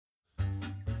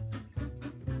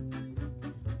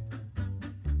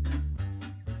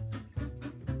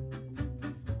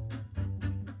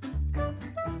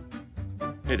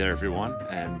Hey there, everyone,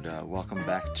 and welcome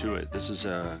back to it. This is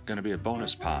going to be a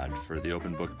bonus pod for the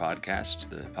Open Book Podcast,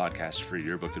 the podcast for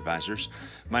yearbook advisors.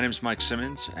 My name is Mike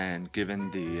Simmons, and given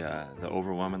the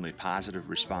overwhelmingly positive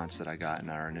response that I got in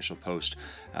our initial post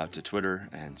out to Twitter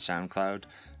and SoundCloud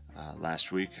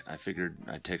last week, I figured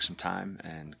I'd take some time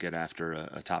and get after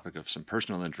a topic of some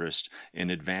personal interest in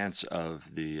advance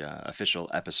of the official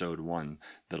episode 1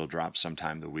 that'll drop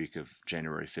sometime the week of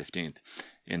January 15th.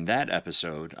 In that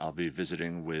episode, I'll be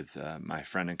visiting with my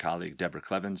friend and colleague Deborah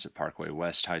Clevens at Parkway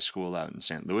West High School out in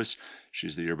St. Louis.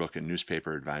 She's the yearbook and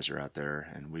newspaper advisor out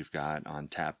there, and we've got on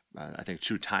tap, I think,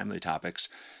 2 timely topics.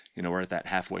 You know, we're at that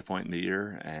halfway point in the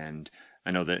year, and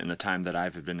I know that in the time that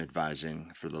I've been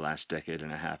advising for the last decade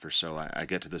and a half or so, I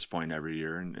get to this point every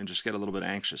year and just get a little bit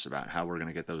anxious about how we're going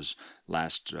to get those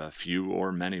last few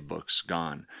or many books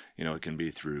gone. You know, it can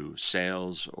be through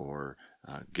sales or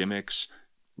gimmicks,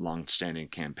 long-standing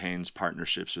campaigns,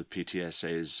 partnerships with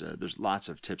PTSAs. There's lots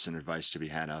of tips and advice to be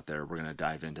had out there. We're going to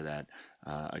dive into that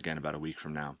again about a week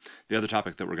from now. The other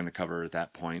topic that we're going to cover at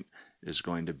that point is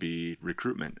going to be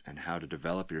recruitment and how to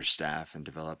develop your staff and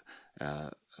develop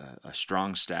a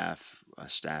strong staff, a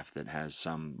staff that has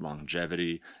some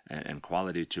longevity and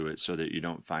quality to it, so that you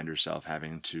don't find yourself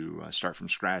having to start from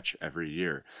scratch every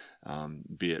year,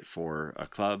 be it for a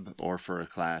club or for a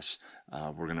class.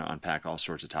 We're going to unpack all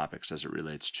sorts of topics as it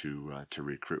relates to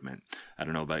recruitment. I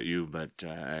don't know about you, but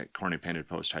at Corny Painted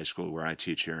Post High School, where I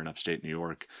teach here in upstate New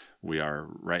York, we are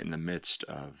right in the midst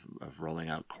of rolling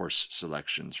out course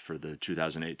selections for the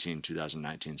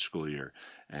 2018-2019 school year,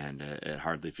 and it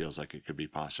hardly feels like it could be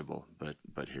possible, but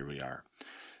here we are.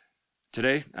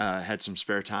 Today, I had some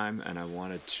spare time, and I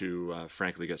wanted to,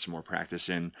 frankly, get some more practice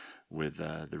in with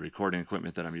the recording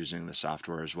equipment that I'm using, the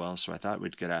software as well. So I thought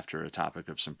we'd get after a topic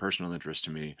of some personal interest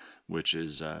to me, which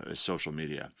is social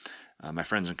media. My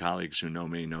friends and colleagues who know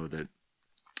me know that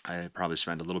I probably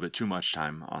spend a little bit too much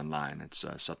time online. It's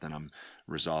something I'm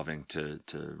resolving to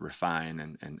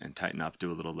refine and tighten up,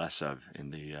 do a little less of in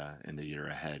the year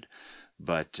ahead.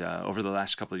 But over the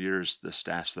last couple of years, the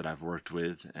staffs that I've worked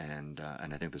with, and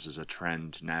I think this is a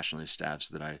trend nationally, staffs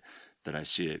that I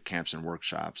see at camps and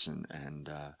workshops,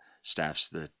 and staffs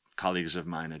that colleagues of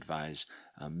mine advise,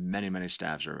 many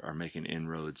staffs are making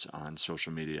inroads on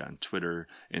social media, on Twitter,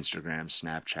 Instagram,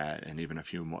 Snapchat, and even a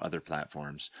few more other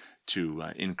platforms to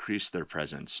increase their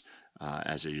presence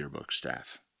as a yearbook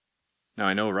staff. Now,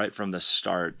 I know right from the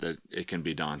start that it can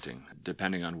be daunting,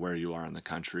 depending on where you are in the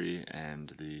country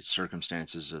and the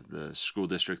circumstances of the school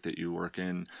district that you work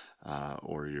in,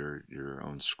 or your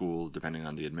own school, depending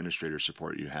on the administrator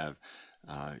support you have.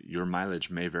 Your mileage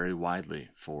may vary widely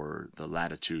for the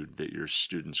latitude that your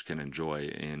students can enjoy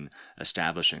in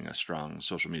establishing a strong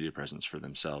social media presence for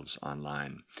themselves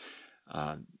online.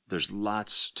 There's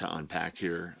lots to unpack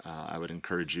here. I would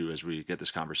encourage you, as we get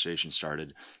this conversation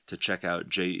started, to check out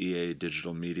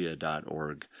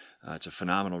jeadigitalmedia.org. It's a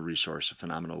phenomenal resource, a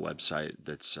phenomenal website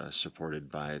that's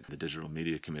supported by the Digital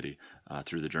Media Committee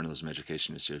through the Journalism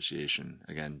Education Association.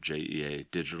 Again,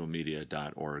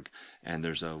 jeadigitalmedia.org. And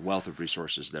there's a wealth of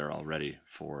resources there already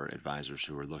for advisors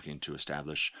who are looking to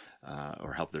establish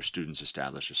or help their students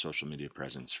establish a social media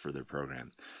presence for their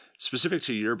program. Specific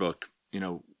to yearbook,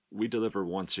 we deliver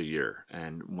once a year,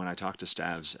 and when I talk to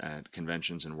staffs at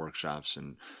conventions and workshops,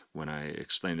 and when I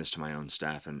explain this to my own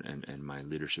staff and my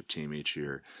leadership team each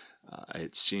year,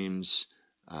 it seems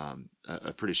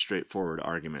a pretty straightforward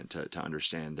argument to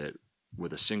understand that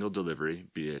with a single delivery,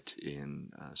 be it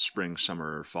in spring,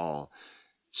 summer, or fall,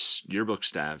 yearbook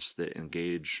staffs that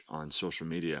engage on social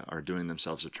media are doing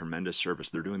themselves a tremendous service.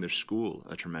 They're doing their school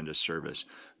a tremendous service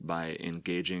by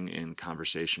engaging in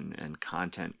conversation and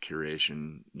content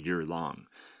curation year long.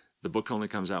 The book only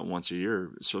comes out once a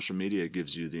year. Social media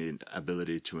gives you the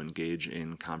ability to engage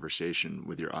in conversation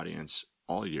with your audience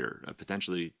all year,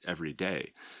 potentially every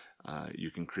day. You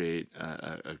can create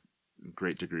a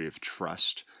great degree of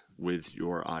trust with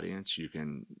your audience. You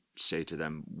can say to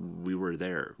them, we were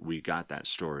there, we got that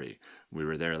story, we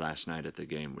were there last night at the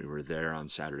game, we were there on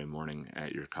Saturday morning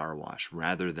at your car wash,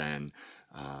 rather than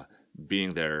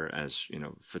being there as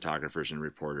photographers and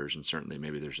reporters. And certainly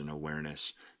maybe there's an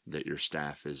awareness that your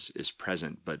staff is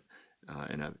present, but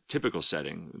in a typical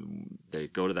setting, they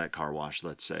go to that car wash,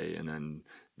 let's say, and then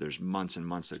there's months and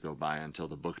months that go by until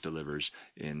the book delivers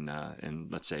in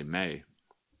let's say May.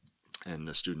 And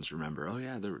the students remember, oh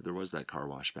yeah, there was that car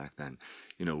wash back then.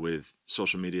 With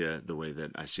social media, the way that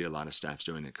I see a lot of staffs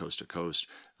doing it coast to coast,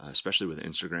 especially with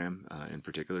Instagram in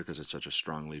particular, because it's such a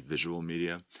strongly visual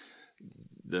media,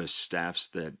 the staffs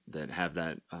that have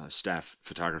that staff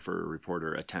photographer or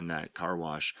reporter attend that car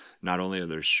wash, not only are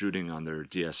they shooting on their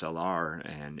DSLR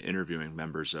and interviewing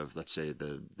members of, let's say,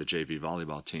 the JV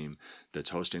volleyball team that's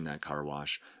hosting that car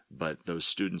wash, but those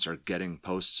students are getting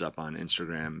posts up on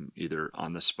Instagram either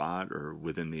on the spot or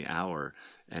within the hour,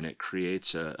 and it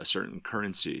creates a certain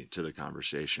currency to the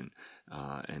conversation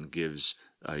and gives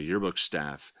yearbook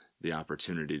staff the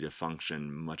opportunity to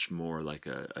function much more like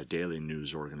a daily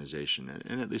news organization,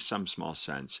 in at least some small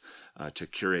sense, to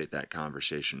curate that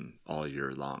conversation all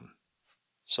year long.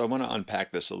 So I want to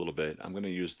unpack this a little bit. I'm going to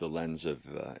use the lens of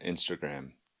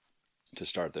Instagram to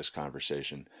start this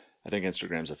conversation. I think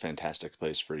Instagram's a fantastic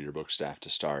place for yearbook staff to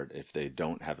start if they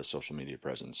don't have a social media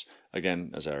presence.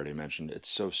 Again, as I already mentioned, it's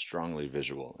so strongly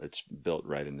visual. It's built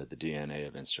right into the DNA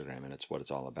of Instagram, and it's what it's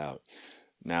all about.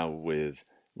 Now with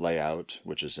Layout,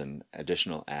 which is an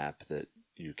additional app that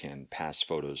you can pass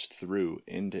photos through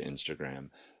into Instagram,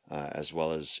 as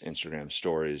well as Instagram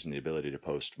stories and the ability to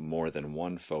post more than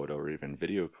one photo or even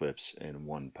video clips in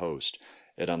one post,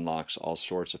 it unlocks all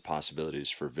sorts of possibilities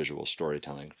for visual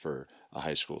storytelling for a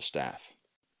high school staff.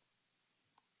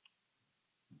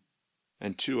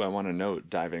 And two, I want to note,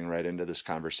 diving right into this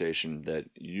conversation, that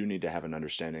you need to have an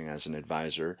understanding as an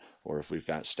advisor, or if we've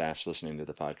got staffs listening to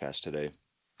the podcast today,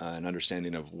 an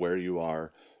understanding of where you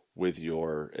are with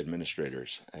your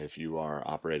administrators. If you are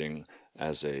operating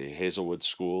as a Hazelwood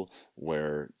school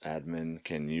where admin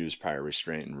can use prior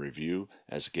restraint and review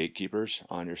as gatekeepers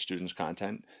on your students'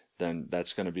 content, then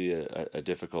that's going to be a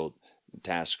difficult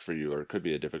task for you, or it could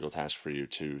be a difficult task for you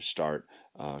to start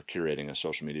curating a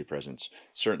social media presence.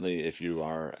 Certainly, if you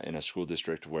are in a school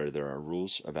district where there are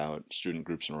rules about student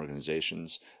groups and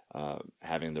organizations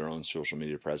having their own social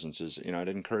media presences, I'd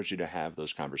encourage you to have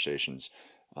those conversations.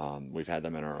 We've had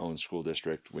them in our own school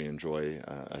district. We enjoy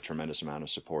a tremendous amount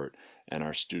of support, and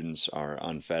our students are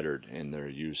unfettered in their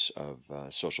use of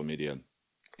social media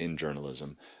in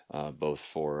journalism, both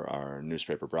for our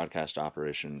newspaper broadcast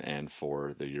operation and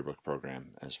for the yearbook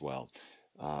program as well.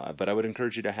 But I would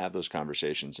encourage you to have those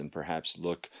conversations and perhaps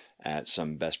look at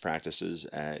some best practices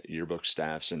at yearbook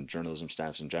staffs and journalism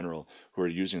staffs in general who are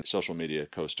using social media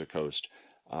coast to coast.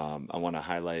 I want to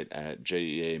highlight at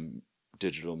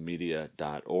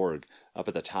jeadigitalmedia.org. Up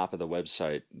at the top of the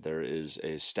website, there is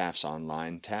a Staffs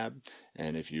Online tab.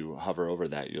 And if you hover over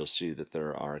that, you'll see that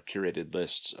there are curated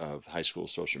lists of high school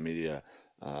social media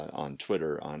on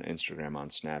Twitter, on Instagram, on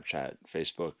Snapchat,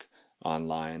 Facebook,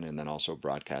 online, and then also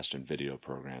broadcast and video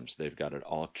programs. They've got it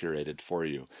all curated for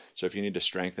you. So if you need to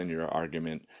strengthen your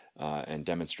argument and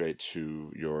demonstrate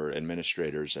to your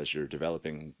administrators as you're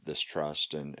developing this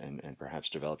trust and perhaps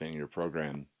developing your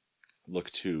program,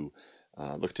 look to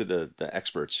the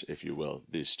experts, if you will,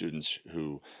 these students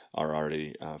who are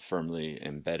already firmly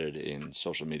embedded in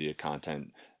social media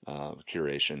content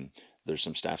curation. There's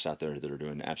some staffs out there that are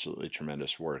doing absolutely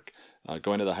tremendous work.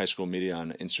 Going to the High School Media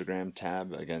on Instagram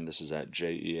tab, again, this is at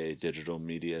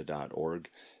jeadigitalmedia.org.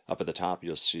 Up at the top,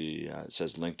 you'll see it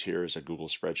says linked here is a Google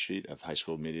spreadsheet of high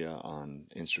school media on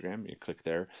Instagram. You click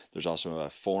there. There's also a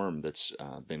form that's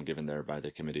been given there by the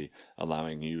committee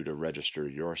allowing you to register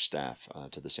your staff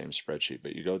to the same spreadsheet.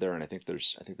 But you go there, and I think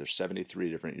there's 73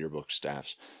 different yearbook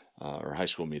staffs, or high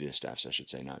school media staffs, I should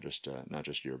say, not just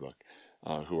yearbook,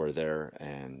 who are there,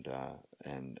 and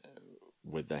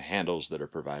with the handles that are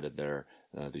provided there,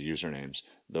 the usernames,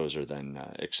 those are then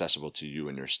accessible to you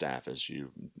and your staff as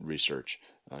you research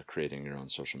creating your own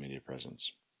social media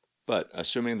presence. But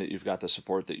assuming that you've got the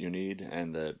support that you need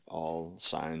and that all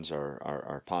signs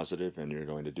are positive and you're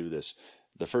going to do this,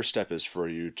 the first step is for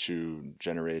you to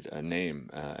generate a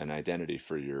name, an identity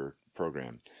for your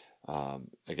program.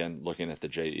 Again, looking at the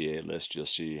JEA list, you'll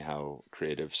see how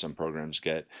creative some programs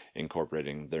get,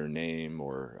 incorporating their name,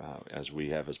 or as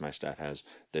my staff has,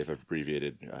 they've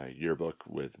abbreviated yearbook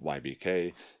with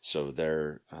YBK. So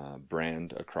their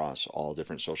brand across all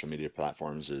different social media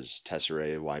platforms is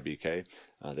Tesserae YBK.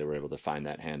 They were able to find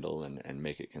that handle and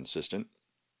make it consistent.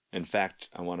 In fact,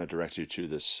 I want to direct you to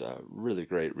this really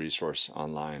great resource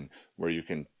online where you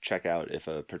can check out if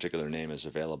a particular name is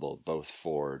available, both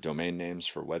for domain names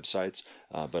for websites,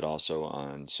 but also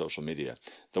on social media.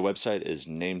 The website is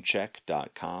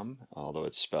namecheck.com, although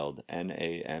it's spelled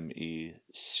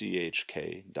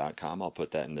NAMECHK.com. I'll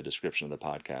put that in the description of the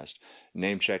podcast.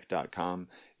 Namecheck.com.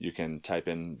 You can type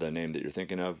in the name that you're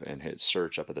thinking of and hit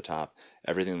search up at the top.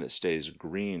 Everything that stays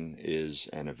green is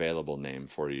an available name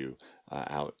for you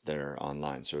out there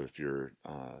online. So if you're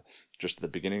just at the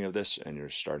beginning of this and you're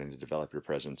starting to develop your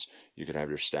presence, you could have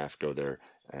your staff go there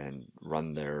and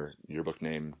run their yearbook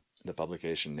name, the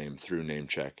publication name, through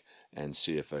NameCheck and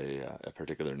see if a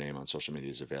particular name on social media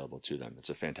is available to them. It's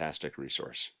a fantastic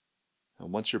resource.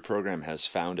 And once your program has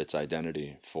found its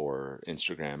identity for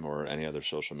Instagram or any other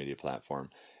social media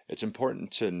platform, it's important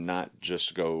to not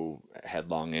just go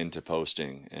headlong into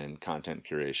posting and content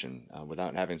curation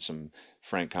without having some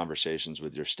frank conversations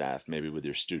with your staff, maybe with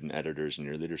your student editors and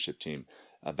your leadership team,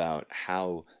 about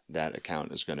how that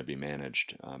account is going to be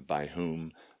managed, by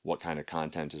whom, what kind of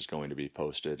content is going to be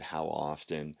posted, how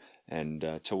often,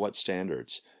 and to what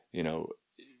standards. You know,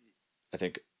 I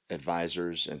think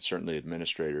advisors and certainly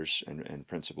administrators and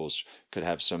principals could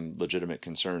have some legitimate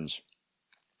concerns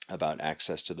about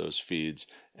access to those feeds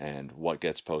and what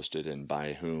gets posted and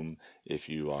by whom. If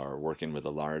you are working with a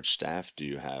large staff, do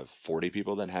you have 40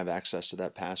 people that have access to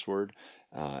that password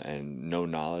and no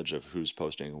knowledge of who's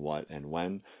posting what and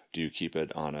when? Do you keep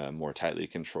it on a more tightly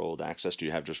controlled access? Do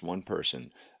you have just one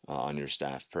person on your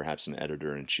staff, perhaps an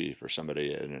editor-in-chief or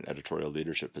somebody in an editorial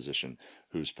leadership position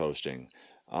who's posting?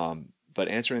 But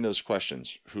answering those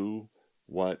questions, who,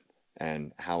 what,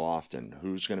 and how often,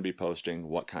 who's going to be posting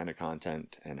what kind of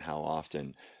content and how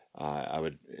often, I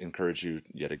would encourage you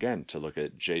yet again to look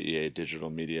at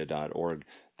jeadigitalmedia.org.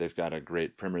 They've got a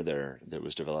great primer there that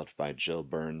was developed by Jill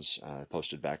Burns,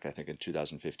 posted back I think in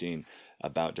 2015,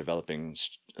 about developing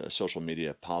social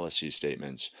media policy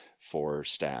statements for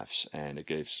staffs, and it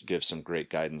gives some great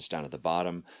guidance down at the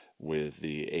bottom with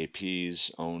the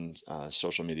AP's own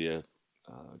social media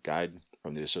guide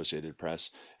from the Associated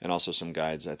Press, and also some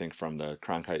guides, I think, from the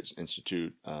Cronkite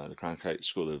Institute, the Cronkite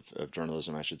School of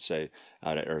Journalism, I should say,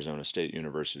 out at Arizona State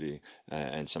University,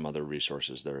 and some other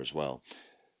resources there as well.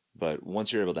 But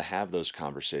once you're able to have those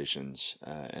conversations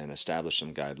and establish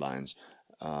some guidelines,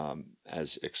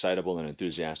 as excitable and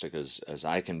enthusiastic as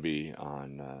I can be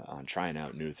on trying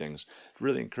out new things,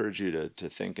 really encourage you to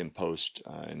think and post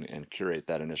and curate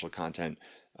that initial content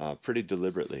pretty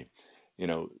deliberately. You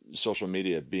know, social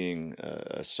media being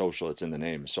a social, it's in the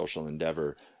name, social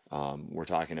endeavor. We're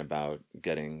talking about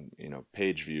getting,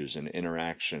 page views and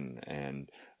interaction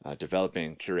and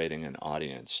developing, curating an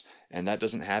audience. And that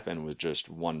doesn't happen with just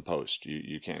one post.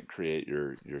 You can't create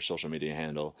your social media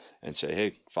handle and say,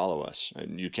 hey, follow us.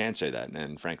 And you can say that.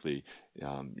 And frankly,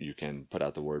 you can put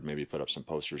out the word, maybe put up some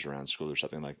posters around school or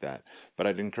something like that. But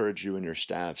I'd encourage you and your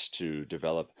staffs to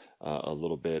develop a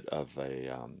little bit of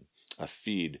a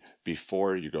feed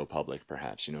before you go public,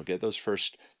 perhaps. Get those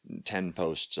first 10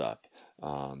 posts up,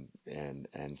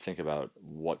 and think about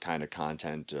what kind of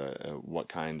content, what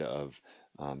kind of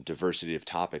diversity of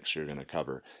topics you're going to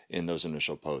cover in those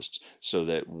initial posts, so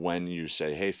that when you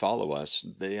say, hey, follow us,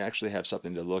 they actually have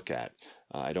something to look at.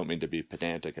 I don't mean to be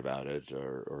pedantic about it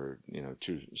or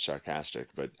too sarcastic,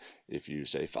 but if you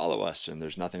say follow us and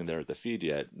there's nothing there at the feed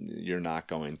yet, you're not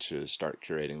going to start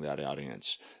curating that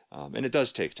audience. And it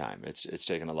does take time. It's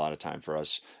taken a lot of time for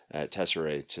us at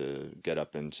Tesserae to get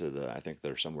up into I think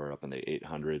they're somewhere up in the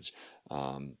 800s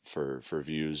for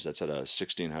views. That's at a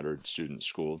 1,600 student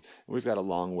school. We've got a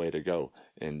long way to go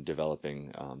in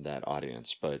developing that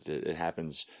audience, but it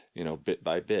happens, bit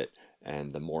by bit.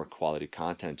 And the more quality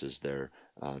content is there,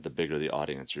 the bigger the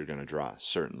audience you're going to draw,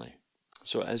 certainly.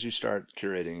 So as you start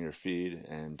curating your feed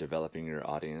and developing your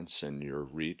audience and your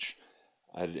reach,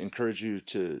 I'd encourage you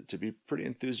to be pretty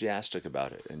enthusiastic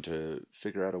about it and to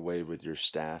figure out a way with your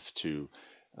staff to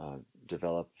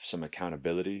develop some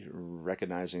accountability,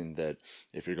 recognizing that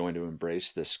if you're going to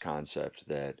embrace this concept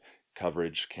that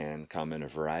coverage can come in a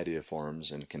variety of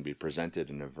forms and can be presented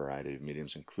in a variety of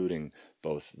mediums, including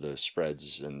both the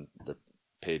spreads and the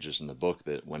pages in the book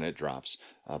that when it drops,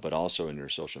 but also in your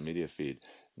social media feed,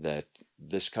 that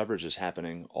this coverage is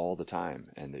happening all the time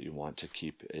and that you want to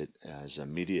keep it as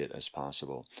immediate as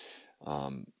possible.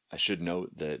 I should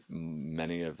note that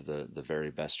many of the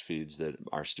very best feeds that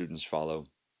our students follow,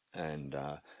 and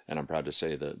I'm proud to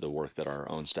say that the work that our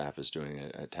own staff is doing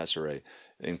at Tesserae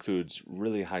includes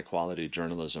really high quality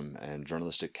journalism and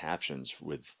journalistic captions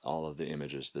with all of the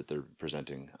images that they're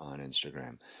presenting on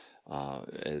Instagram.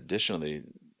 Additionally,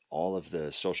 all of the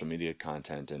social media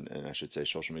content and I should say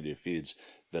social media feeds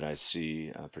that I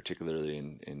see, particularly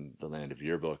in the land of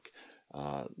yearbook,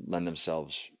 lend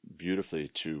themselves beautifully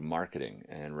to marketing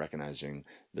and recognizing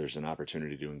there's an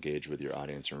opportunity to engage with your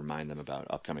audience and remind them about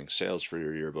upcoming sales for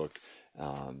your yearbook,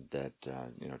 that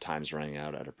time's running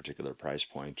out at a particular price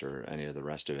point or any of the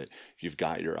rest of it. If you've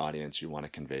got your audience, you want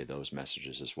to convey those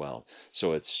messages as well.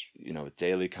 So it's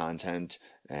daily content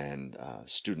and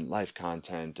student life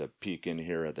content, a peek in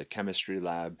here at the chemistry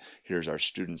lab. Here's our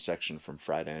student section from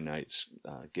Friday night's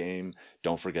game.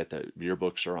 Don't forget that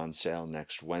yearbooks are on sale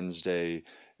next Wednesday.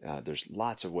 there's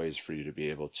lots of ways for you to be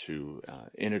able to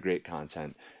integrate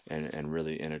content and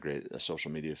really integrate a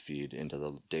social media feed into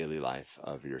the daily life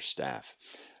of your staff.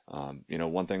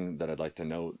 One thing that I'd like to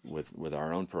note with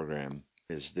our own program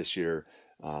is this year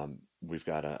we've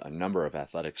got a number of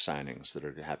athletic signings that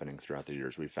are happening throughout the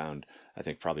years. We found, I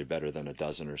think, probably better than a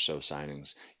dozen or so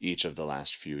signings each of the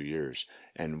last few years.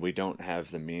 And we don't have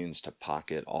the means to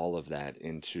pocket all of that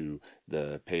into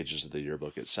the pages of the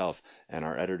yearbook itself. And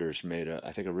our editors made,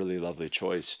 I think, a really lovely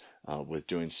choice with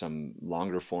doing some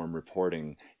longer form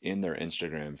reporting in their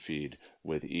Instagram feed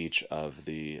with each of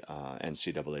the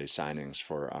NCAA signings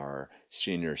for our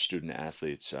senior student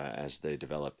athletes as they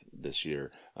develop this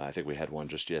year. I think we had one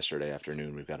just yesterday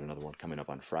afternoon. We've got another one coming up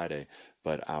on Friday.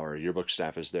 But our yearbook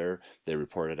staff is there. They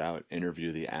report it out,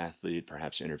 interview the athlete,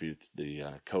 perhaps interview the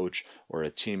coach or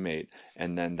a teammate,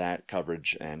 and then that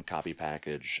coverage and copy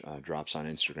package drops on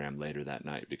Instagram later that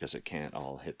night because it can't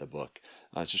all hit the book.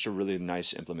 It's just a really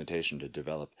nice implementation to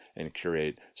develop and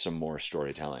curate some more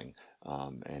storytelling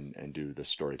and do the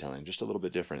storytelling just a little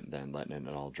bit different than letting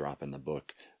it all drop in the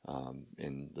book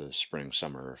in the spring,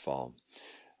 summer, or fall.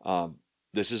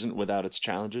 This isn't without its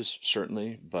challenges,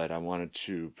 certainly, but I wanted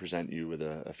to present you with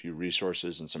a few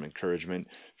resources and some encouragement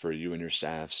for you and your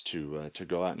staffs to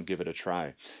go out and give it a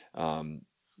try.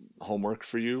 Homework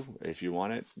for you, if you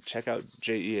want it, check out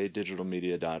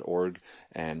jeadigitalmedia.org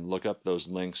and look up those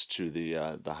links to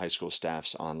the high school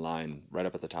staffs online right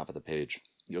up at the top of the page.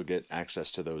 You'll get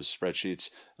access to those spreadsheets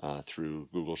through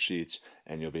Google Sheets,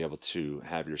 and you'll be able to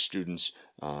have your students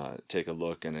take a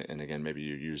look. And again, maybe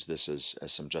you use this as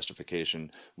some justification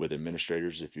with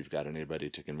administrators if you've got anybody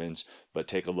to convince. But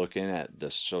take a look in at the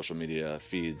social media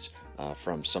feeds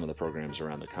from some of the programs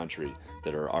around the country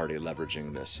that are already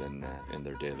leveraging this in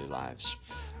their daily lives.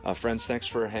 Friends, thanks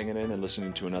for hanging in and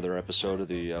listening to another episode of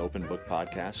the Open Book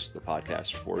Podcast, the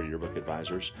podcast for yearbook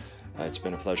advisors. It's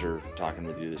been a pleasure talking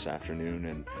with you this afternoon,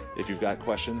 and if you've got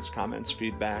questions, comments,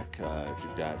 feedback, if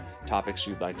you've got topics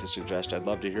you'd like to suggest, I'd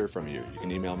love to hear from you. You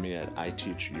can email me at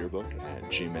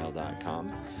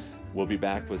iteachyearbook@gmail.com. We'll be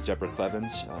back with Deborah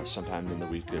Clevens sometime in the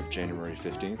week of January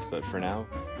 15th, but for now,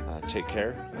 take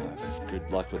care.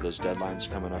 Good luck with those deadlines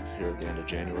coming up here at the end of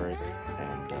January,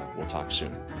 and we'll talk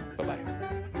soon.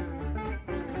 Bye-bye.